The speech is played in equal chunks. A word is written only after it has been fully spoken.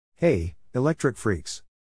Hey, electric freaks!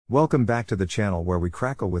 Welcome back to the channel where we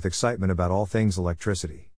crackle with excitement about all things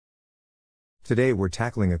electricity. Today we're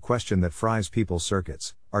tackling a question that fries people's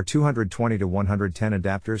circuits: are 220 to 110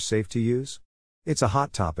 adapters safe to use? It's a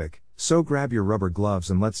hot topic, so grab your rubber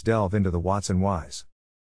gloves and let's delve into the whats and whys.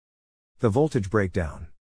 The voltage breakdown.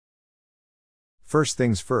 First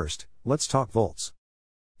things first, let's talk volts.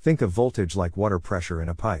 Think of voltage like water pressure in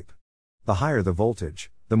a pipe. The higher the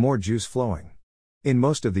voltage, the more juice flowing. In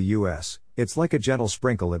most of the US, it's like a gentle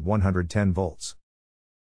sprinkle at 110 volts.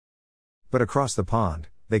 But across the pond,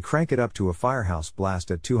 they crank it up to a firehouse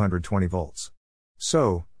blast at 220 volts.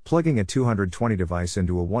 So, plugging a 220 device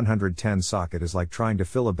into a 110 socket is like trying to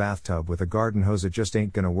fill a bathtub with a garden hose. It just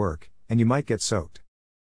ain't gonna work, and you might get soaked.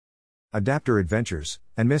 Adapter adventures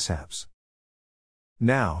and mishaps.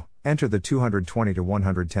 Now, enter the 220 to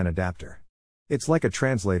 110 adapter. It's like a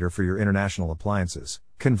translator for your international appliances,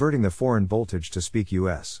 converting the foreign voltage to speak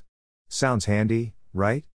US. Sounds handy,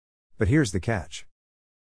 right? But here's the catch.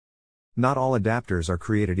 Not all adapters are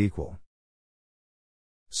created equal.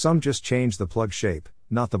 Some just change the plug shape,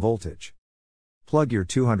 not the voltage. Plug your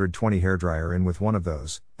 220 hairdryer in with one of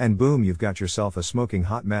those, and boom, you've got yourself a smoking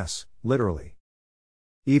hot mess, literally.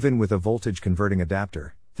 Even with a voltage converting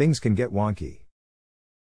adapter, things can get wonky.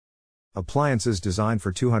 Appliances designed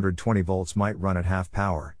for 220 volts might run at half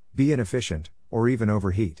power, be inefficient, or even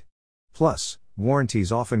overheat. Plus,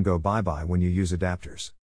 warranties often go bye-bye when you use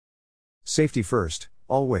adapters. Safety first,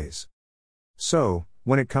 always. So,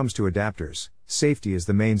 when it comes to adapters, safety is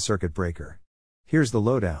the main circuit breaker. Here's the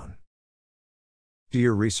lowdown. Do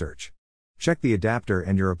your research. Check the adapter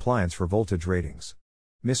and your appliance for voltage ratings.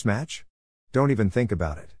 Mismatch? Don't even think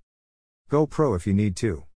about it. Go pro if you need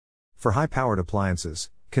to. For high-powered appliances,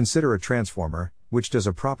 consider a transformer, which does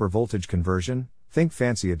a proper voltage conversion. Think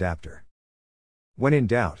fancy adapter. When in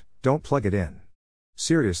doubt, don't plug it in.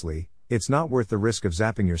 Seriously, it's not worth the risk of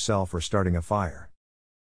zapping yourself or starting a fire.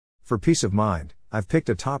 For peace of mind, I've picked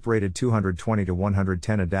a top-rated 220 to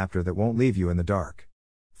 110 adapter that won't leave you in the dark.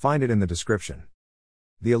 Find it in the description.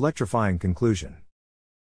 The electrifying conclusion.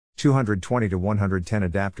 220 to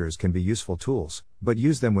 110 adapters can be useful tools, but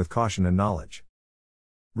use them with caution and knowledge.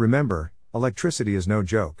 Remember, electricity is no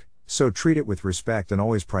joke, so treat it with respect and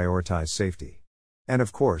always prioritize safety. And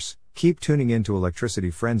of course, keep tuning in to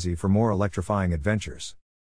Electricity Frenzy for more electrifying adventures.